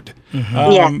widowed.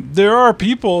 There are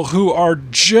people who are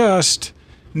just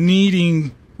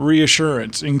needing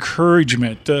reassurance,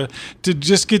 encouragement, to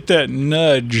just get that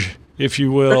nudge, if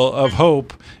you will, of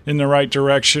hope in the right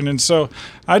direction. And so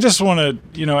I just want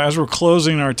to, as we're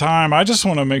closing our time, I just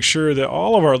want to make sure that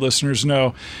all of our listeners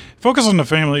know Focus on the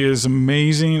Family is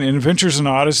amazing, and Adventures in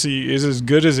Odyssey is as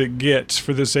good as it gets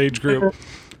for this age group.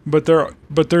 But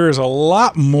there is a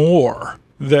lot more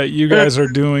that you guys are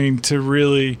doing to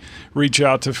really reach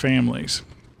out to families.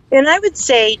 And I would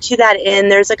say to that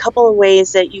end, there's a couple of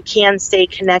ways that you can stay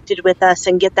connected with us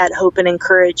and get that hope and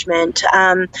encouragement.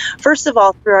 First of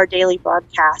all, through our daily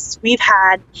broadcasts, we've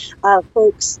had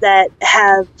folks that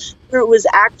it was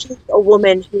actually a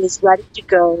woman who was ready to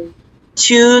go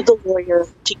to the lawyer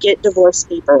to get divorce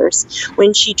papers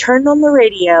when she turned on the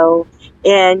radio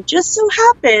and just so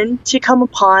happened to come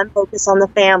upon Focus on the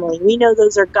Family. We know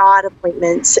those are God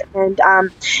appointments. And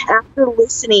after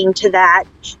listening to that,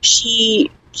 she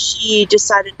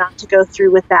decided not to go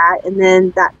through with that, and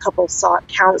then that couple sought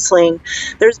counseling.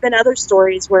 There's been other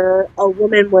stories where a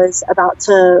woman was about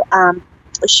to,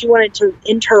 she wanted to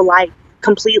end her life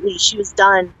completely. She was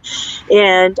done,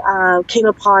 and came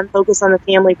upon Focus on the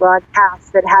Family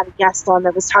broadcast that had a guest on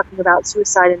that was talking about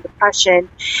suicide and depression,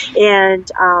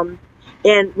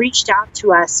 and reached out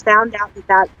to us, found out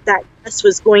that guest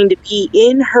was going to be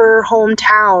in her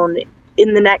hometown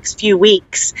in the next few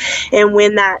weeks. And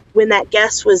when that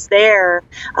guest was there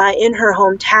in her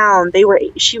hometown,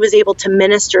 she was able to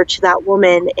minister to that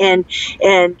woman and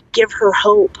give her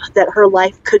hope that her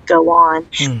life could go on.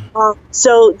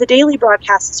 So the daily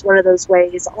broadcast is one of those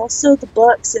ways. Also the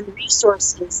books and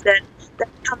resources that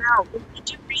come out. When we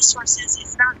do resources,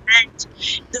 it's not meant,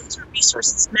 those are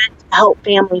resources meant to help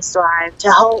families thrive,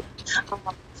 to help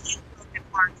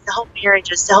to help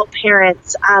marriages, to help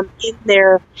parents in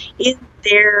their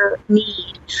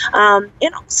need,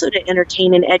 and also to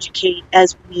entertain and educate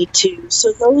as we need to.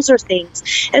 So those are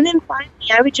things. And then finally,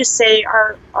 I would just say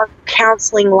our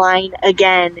counseling line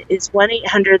again is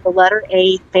 1-800 the letter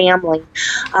A family.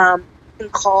 You can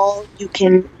call. You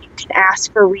can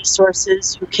ask for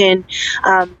resources. You can.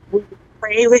 We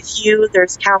pray with you.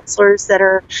 There's counselors that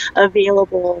are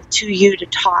available to you to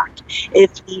talk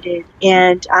if needed.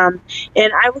 And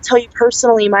I will tell you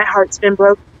personally, my heart's been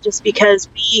broken just because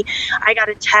I got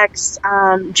a text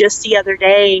just the other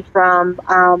day from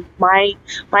my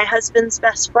husband's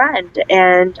best friend,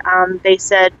 and they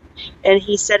said, and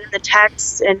he said in the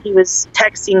text, and he was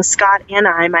texting Scott and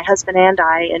I, my husband and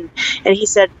I, and he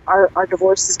said our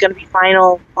divorce is going to be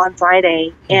final on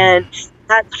Friday, and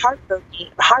that's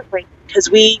heartbreaking, because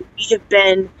we have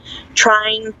been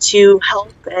trying to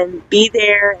help and be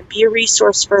there and be a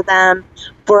resource for them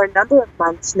for a number of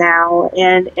months now,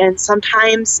 and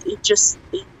sometimes it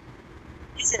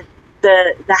isn't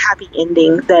the happy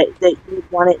ending that you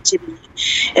would want it to be.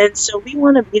 And so we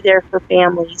want to be there for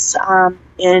families,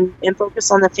 and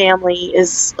Focus on the Family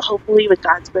is hopefully, with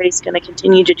God's grace, going to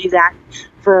continue to do that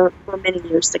for many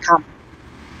years to come.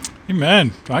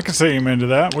 Amen. I can say amen to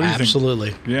that. What do you think?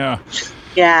 Absolutely.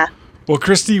 Yeah. Well,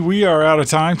 Christy, we are out of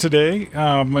time today,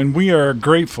 and we are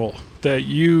grateful that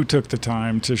you took the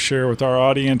time to share with our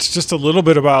audience just a little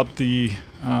bit about the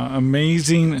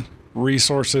amazing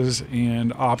resources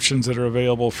and options that are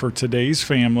available for today's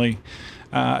family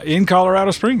in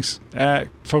Colorado Springs at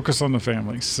Focus on the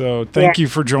Family. So thank you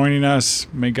for joining us.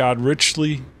 May God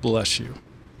richly bless you.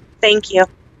 Thank you.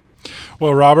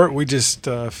 Well, Robert, we just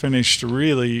finished a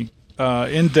really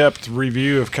in-depth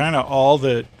review of kind of all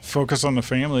that Focus on the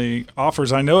Family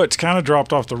offers. I know it's kind of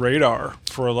dropped off the radar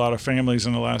for a lot of families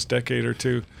in the last decade or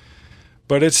two,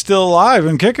 but it's still alive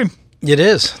and kicking. It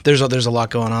is. There's a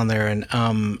lot going on there, and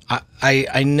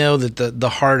I know that the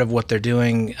heart of what they're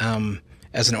doing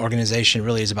as an organization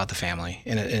really is about the family,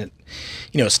 and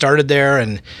it started there,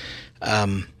 and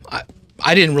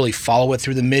I didn't really follow it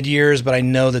through the mid-years, but I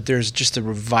know that there's just a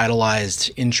revitalized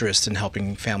interest in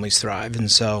helping families thrive. And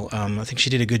so I think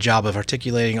she did a good job of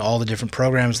articulating all the different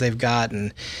programs they've got,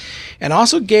 and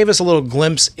also gave us a little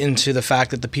glimpse into the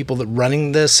fact that the people that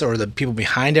running this, or the people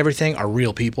behind everything, are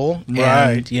real people.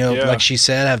 Right. And, like she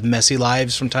said, have messy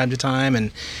lives from time to time,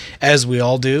 and as we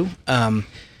all do.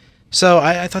 So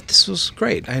I thought this was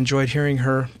great. I enjoyed hearing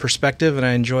her perspective, and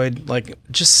I enjoyed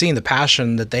just seeing the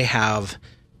passion that they have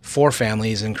for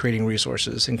families and creating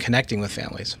resources and connecting with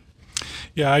families.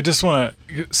 Yeah, I just want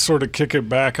to sort of kick it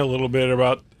back a little bit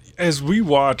about as we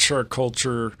watch our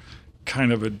culture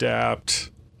kind of adapt,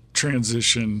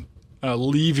 transition,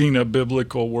 leaving a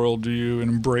biblical worldview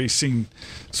and embracing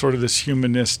sort of this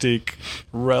humanistic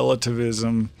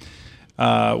relativism.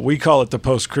 We call it the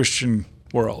post-Christian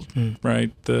world,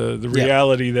 right? The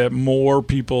reality that more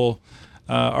people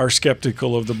are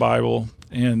skeptical of the Bible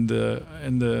and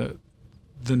the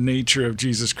nature of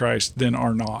Jesus Christ than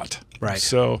are not. Right.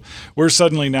 So we're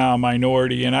suddenly now a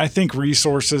minority, and I think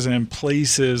resources and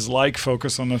places like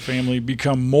Focus on the Family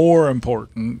become more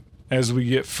important as we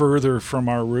get further from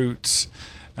our roots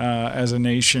as a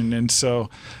nation. And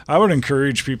so I would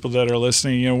encourage people that are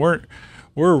listening,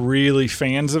 we're really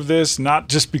fans of this, not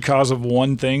just because of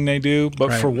one thing they do,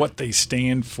 but for what they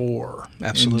stand for.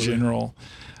 Absolutely. In general.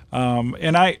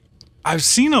 And I've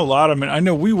seen a lot of I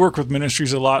know we work with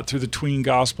ministries a lot through the Tween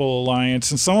Gospel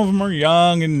Alliance, and some of them are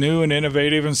young and new and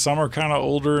innovative, and some are kind of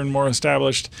older and more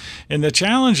established. And the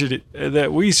challenge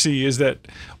that we see is that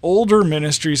older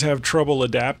ministries have trouble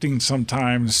adapting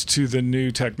sometimes to the new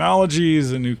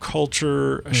technologies, the new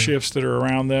culture shifts that are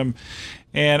around them.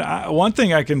 And one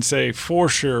thing I can say for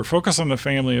sure, Focus on the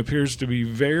Family appears to be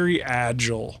very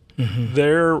agile.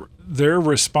 They're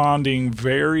responding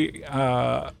very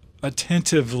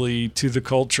attentively to the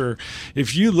culture.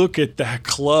 If you look at that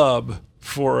club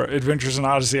for Adventures in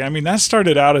Odyssey, I mean, that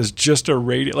started out as just a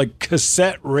radio, like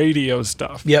cassette radio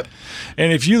stuff. Yep.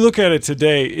 And if you look at it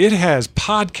today, it has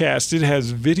podcasts, it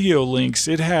has video links,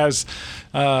 it has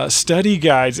study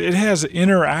guides, it has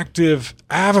interactive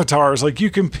avatars. Like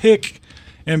you can pick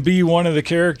and be one of the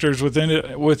characters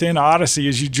within Odyssey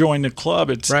as you join the club.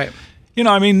 It's right.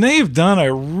 I mean, they've done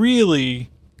a really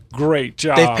great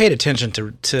job. They've paid attention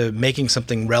to making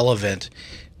something relevant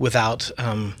without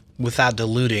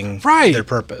diluting their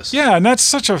purpose. Yeah, and that's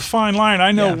such a fine line.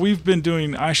 I know we've been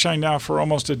doing iShine now for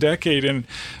almost a decade, and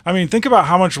I mean, think about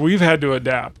how much we've had to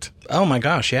adapt. Oh my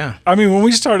gosh, yeah. I mean, when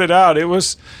we started out, it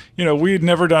was, we had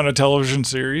never done a television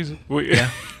series.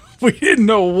 We didn't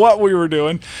know what we were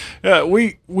doing.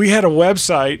 We had a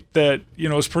website that,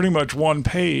 was pretty much one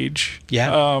page.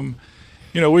 Yeah.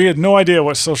 We had no idea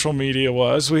what social media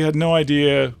was. We had no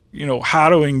idea, how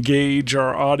to engage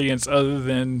our audience other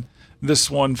than this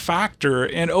one factor.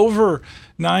 And over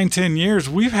 9-10 years,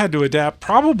 we've had to adapt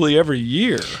probably every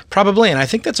year. Probably. And I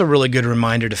think that's a really good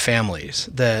reminder to families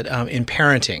that in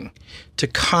parenting, to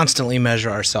constantly measure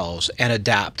ourselves and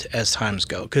adapt as times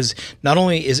go. Because not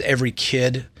only is every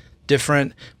kid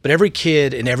different, but every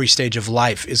kid in every stage of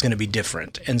life is going to be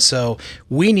different. And so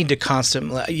we need to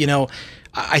constantly,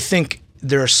 I think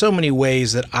there are so many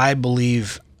ways that I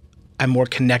believe I'm more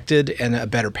connected and a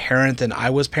better parent than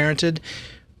I was parented.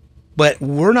 But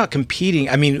we're not competing.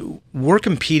 I mean, we're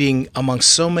competing amongst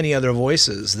so many other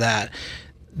voices that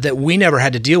we never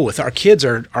had to deal with. Our kids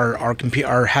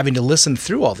are having to listen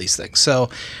through all these things. So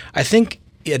I think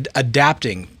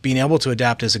being able to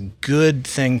adapt is a good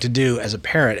thing to do as a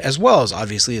parent, as well as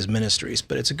obviously as ministries,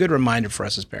 but it's a good reminder for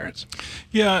us as parents.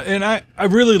 Yeah, and I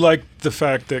really like the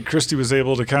fact that Christy was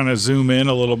able to kind of zoom in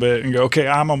a little bit and go, okay,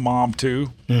 I'm a mom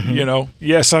too.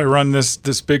 Yes, I run this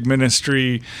big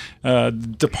ministry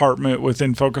department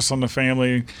within Focus on the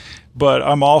Family, but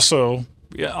I'm also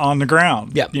on the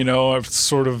ground,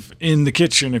 sort of in the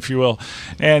kitchen, if you will.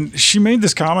 And she made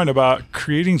this comment about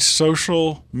creating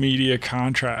social media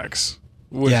contracts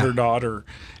with her daughter.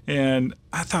 And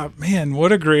I thought, man,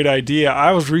 what a great idea.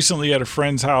 I was recently at a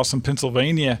friend's house in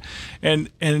Pennsylvania, and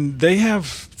they have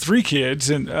 3 kids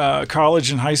in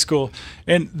college and high school,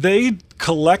 and they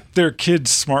collect their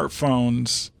kids'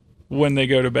 smartphones when they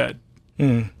go to bed.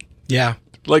 Yeah.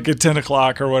 Like at 10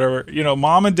 o'clock or whatever,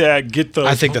 mom and dad get those.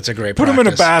 I think that's a great Put practice. them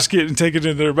in a basket and take it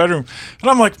into their bedroom.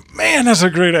 And I'm like, man, that's a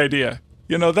great idea.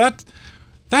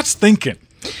 That's thinking.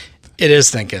 It is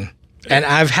thinking. And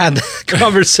I've had the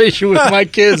conversation with my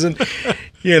kids, and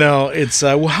it's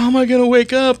well, how am I going to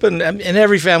wake up? And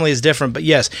every family is different, but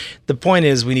yes, the point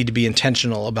is we need to be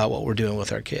intentional about what we're doing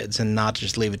with our kids, and not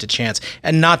just leave it to chance,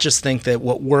 and not just think that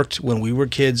what worked when we were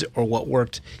kids or what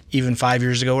worked even 5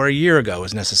 years ago or a year ago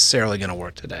is necessarily going to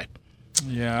work today.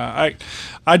 Yeah,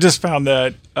 I just found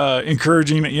that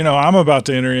encouraging. I'm about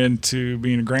to enter into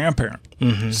being a grandparent,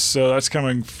 so that's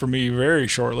coming for me very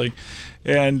shortly.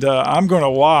 And I'm going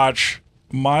to watch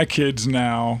my kids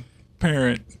now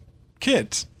parent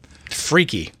kids.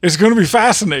 Freaky. It's going to be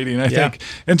fascinating, I think.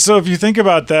 And so if you think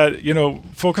about that,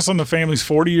 Focus on the Family's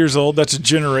 40 years old. That's a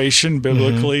generation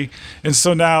biblically. And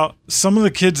so now some of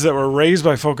the kids that were raised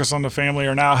by Focus on the Family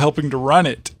are now helping to run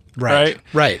it.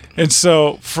 Right. And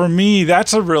so for me,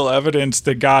 that's a real evidence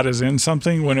that God is in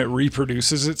something when it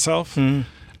reproduces itself.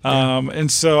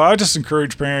 And so I just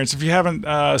encourage parents, if you haven't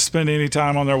spent any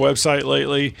time on their website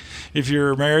lately, if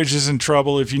your marriage is in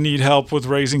trouble, if you need help with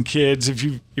raising kids, if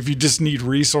you just need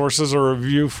resources or a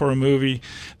review for a movie,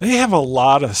 they have a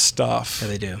lot of stuff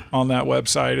they do on that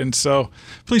website. And so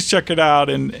please check it out,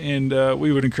 and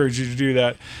we would encourage you to do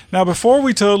that. Now, before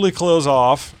we totally close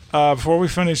off, before we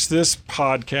finish this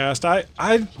podcast,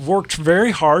 I worked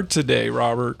very hard today,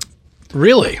 Robert.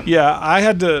 Really? Yeah, I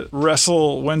had to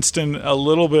wrestle Winston a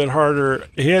little bit harder.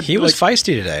 He was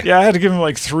feisty today. Yeah, I had to give him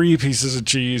like 3 pieces of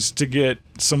cheese to get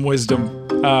some wisdom.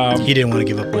 He didn't want to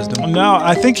give up wisdom? No,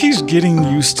 I think he's getting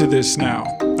used to this now.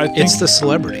 It's the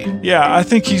celebrity. Yeah, I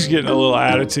think he's getting a little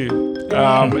attitude.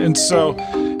 And so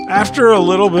after a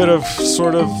little bit of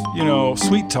sort of,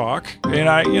 sweet talk, and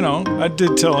I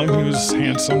did tell him he was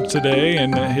handsome today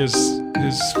and that his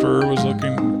fur was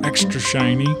looking extra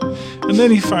shiny. And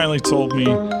then he finally told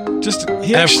me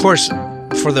of course,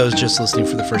 for those just listening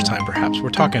for the first time, perhaps, we're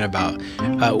talking about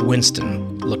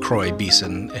Winston LaCroix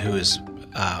Beeson, who is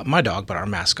my dog, but our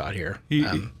mascot here.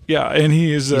 And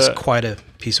he's quite a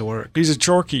piece of work. He's a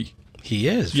Chorky. He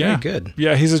is. Very good.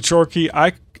 Yeah, he's a Chorky.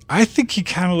 I think he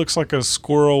kind of looks like a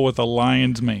squirrel with a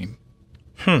lion's mane.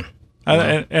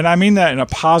 And I mean that in a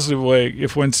positive way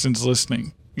if Winston's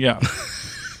listening. Yeah.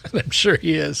 I'm sure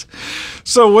he is.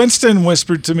 So Winston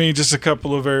whispered to me just a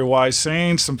couple of very wise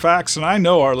sayings, some facts, and I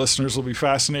know our listeners will be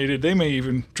fascinated. They may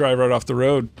even drive right off the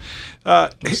road.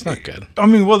 That's not good. I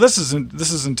mean, well, this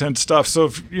is intense stuff. So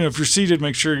if you're seated,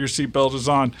 make sure your seatbelt is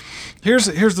on. Here's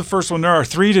the first one. There are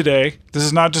 3 today. This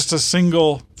is not just a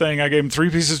single thing. I gave him 3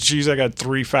 pieces of cheese. I got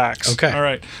 3 facts. Okay. All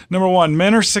right. Number 1,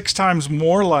 men are 6 times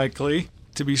more likely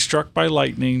to be struck by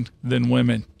lightning than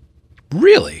women.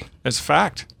 Really? That's a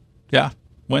fact. Yeah.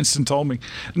 Winston told me.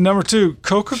 Number 2,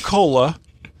 Coca-Cola,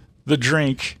 the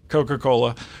drink,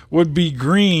 Coca-Cola, would be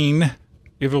green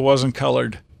if it wasn't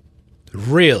colored.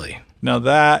 Really? Now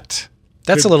that's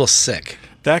a little sick.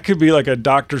 That could be like a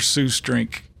Dr. Seuss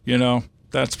drink,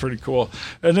 That's pretty cool.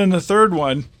 And then the 3rd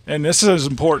one, and this is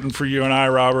important for you and I,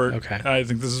 Robert. Okay. I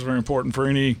think this is very important for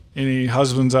any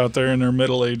husbands out there in their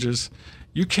middle ages.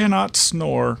 You cannot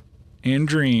snore and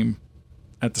dream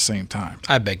at the same time.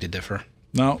 I beg to differ.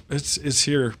 No, it's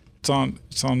here. It's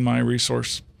on my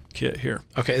resource kit here.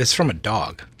 Okay, it's from a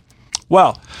dog.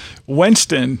 Well,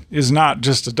 Winston is not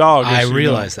just a dog. I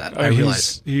realize that. I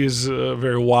realize he is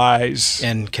very wise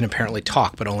and can apparently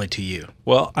talk, but only to you.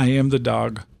 Well, I am the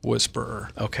dog whisperer.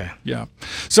 Okay. Yeah.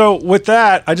 So with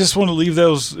that, I just want to leave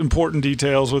those important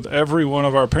details with every one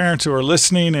of our parents who are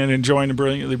listening and enjoying the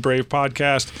Brilliantly Brave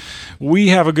podcast. We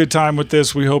have a good time with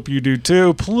this. We hope you do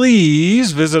too.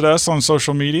 Please visit us on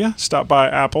social media. Stop by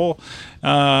Apple,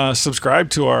 subscribe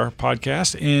to our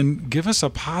podcast, and give us a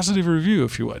positive review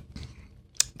if you would.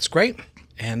 It's great.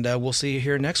 And we'll see you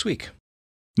here next week.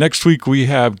 Next week, we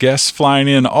have guests flying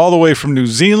in all the way from New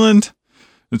Zealand.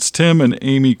 It's Tim and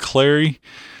Amy Clary.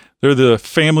 They're the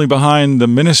family behind the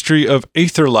Ministry of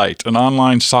Aetherlight, an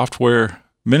online software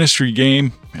ministry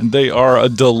game, and they are a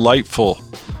delightful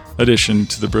addition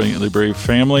to the Brilliantly Brave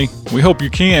family. We hope you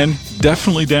can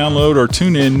definitely download or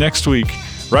tune in next week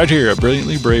right here at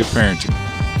Brilliantly Brave Parenting.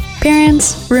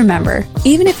 Parents, remember,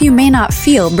 even if you may not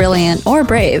feel brilliant or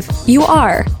brave, you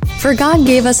are. For God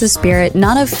gave us a spirit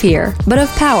not of fear, but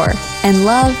of power, and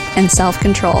love, and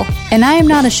self-control. And I am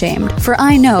not ashamed, for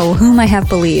I know whom I have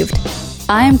believed.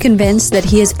 I am convinced that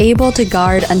he is able to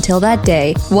guard until that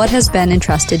day what has been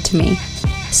entrusted to me.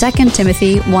 2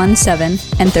 Timothy 1:7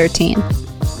 and 13.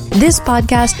 This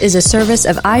podcast is a service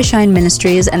of iShine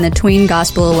Ministries and the Tween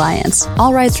Gospel Alliance.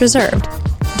 All rights reserved.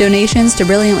 Donations to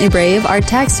Brilliantly Brave are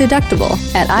tax-deductible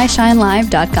at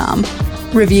iShineLive.com.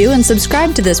 Review and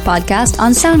subscribe to this podcast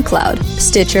on SoundCloud,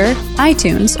 Stitcher,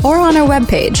 iTunes, or on our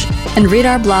webpage. And read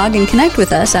our blog and connect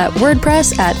with us at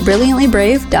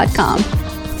WordPress@BrilliantlyBrave.com.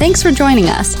 Thanks for joining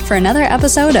us for another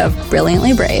episode of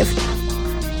Brilliantly Brave.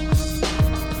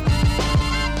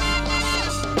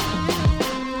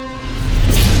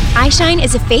 iShine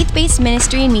is a faith-based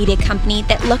ministry and media company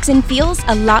that looks and feels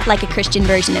a lot like a Christian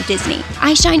version of Disney.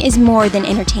 iShine is more than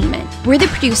entertainment. We're the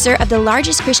producer of the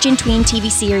largest Christian tween TV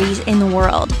series in the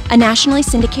world, a nationally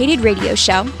syndicated radio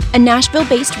show, a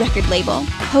Nashville-based record label,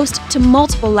 host to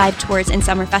multiple live tours and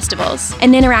summer festivals,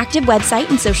 an interactive website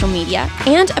and social media,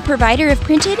 and a provider of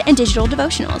printed and digital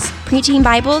devotionals, preteen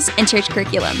Bibles, and church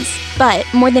curriculums. But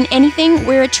more than anything,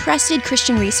 we're a trusted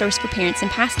Christian resource for parents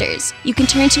and pastors. You can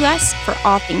turn to us for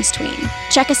all things tween.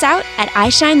 Check us out at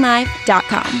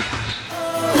iShineLive.com.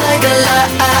 Like a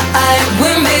light,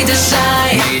 we're made to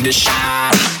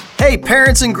shine. Hey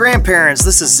parents and grandparents,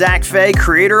 this is Zach Fay,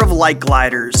 creator of Light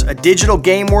Gliders, a digital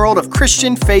game world of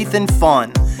Christian faith and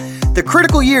fun. The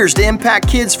critical years to impact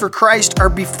kids for Christ are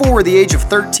before the age of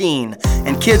 13,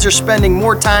 and kids are spending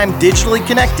more time digitally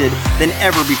connected than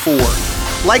ever before.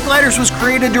 Light Gliders was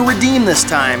created to redeem this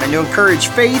time and to encourage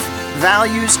faith,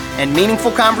 values, and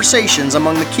meaningful conversations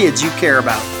among the kids you care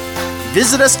about.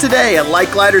 Visit us today at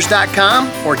lightgliders.com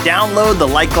or download the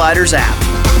Light Gliders app.